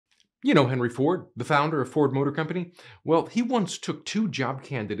You know Henry Ford, the founder of Ford Motor Company? Well, he once took two job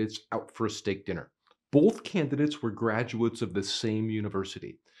candidates out for a steak dinner. Both candidates were graduates of the same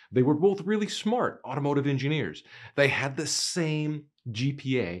university. They were both really smart automotive engineers. They had the same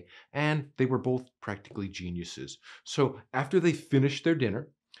GPA and they were both practically geniuses. So after they finished their dinner,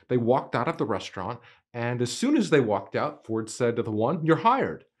 they walked out of the restaurant. And as soon as they walked out, Ford said to the one, "You're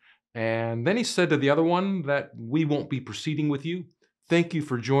hired." And then he said to the other one that we won't be proceeding with you. Thank you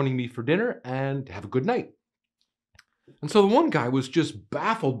for joining me for dinner and have a good night. And so the one guy was just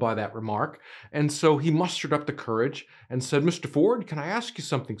baffled by that remark. And so he mustered up the courage and said, "Mr. Ford, can I ask you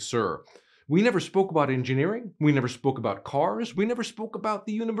something, sir? We never spoke about engineering. We never spoke about cars. We never spoke about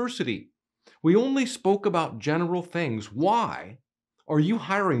the university. We only spoke about general things. Why are you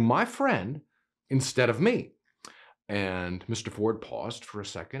hiring my friend instead of me?" And Mr. Ford paused for a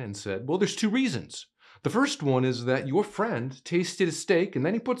second and said, "Well, there's two reasons. The first one is that your friend tasted a steak and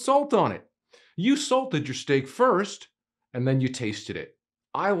then he put salt on it. You salted your steak first and then you tasted it.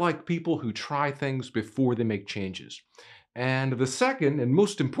 I like people who try things before they make changes. And the second and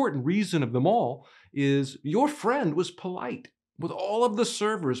most important reason of them all is your friend was polite with all of the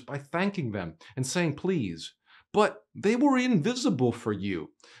servers by thanking them and saying please. But they were invisible for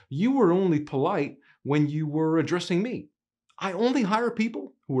you. You were only polite when you were addressing me. I only hire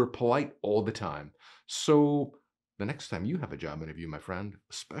people who are polite all the time. So the next time you have a job interview, my friend,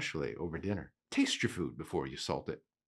 especially over dinner, taste your food before you salt it."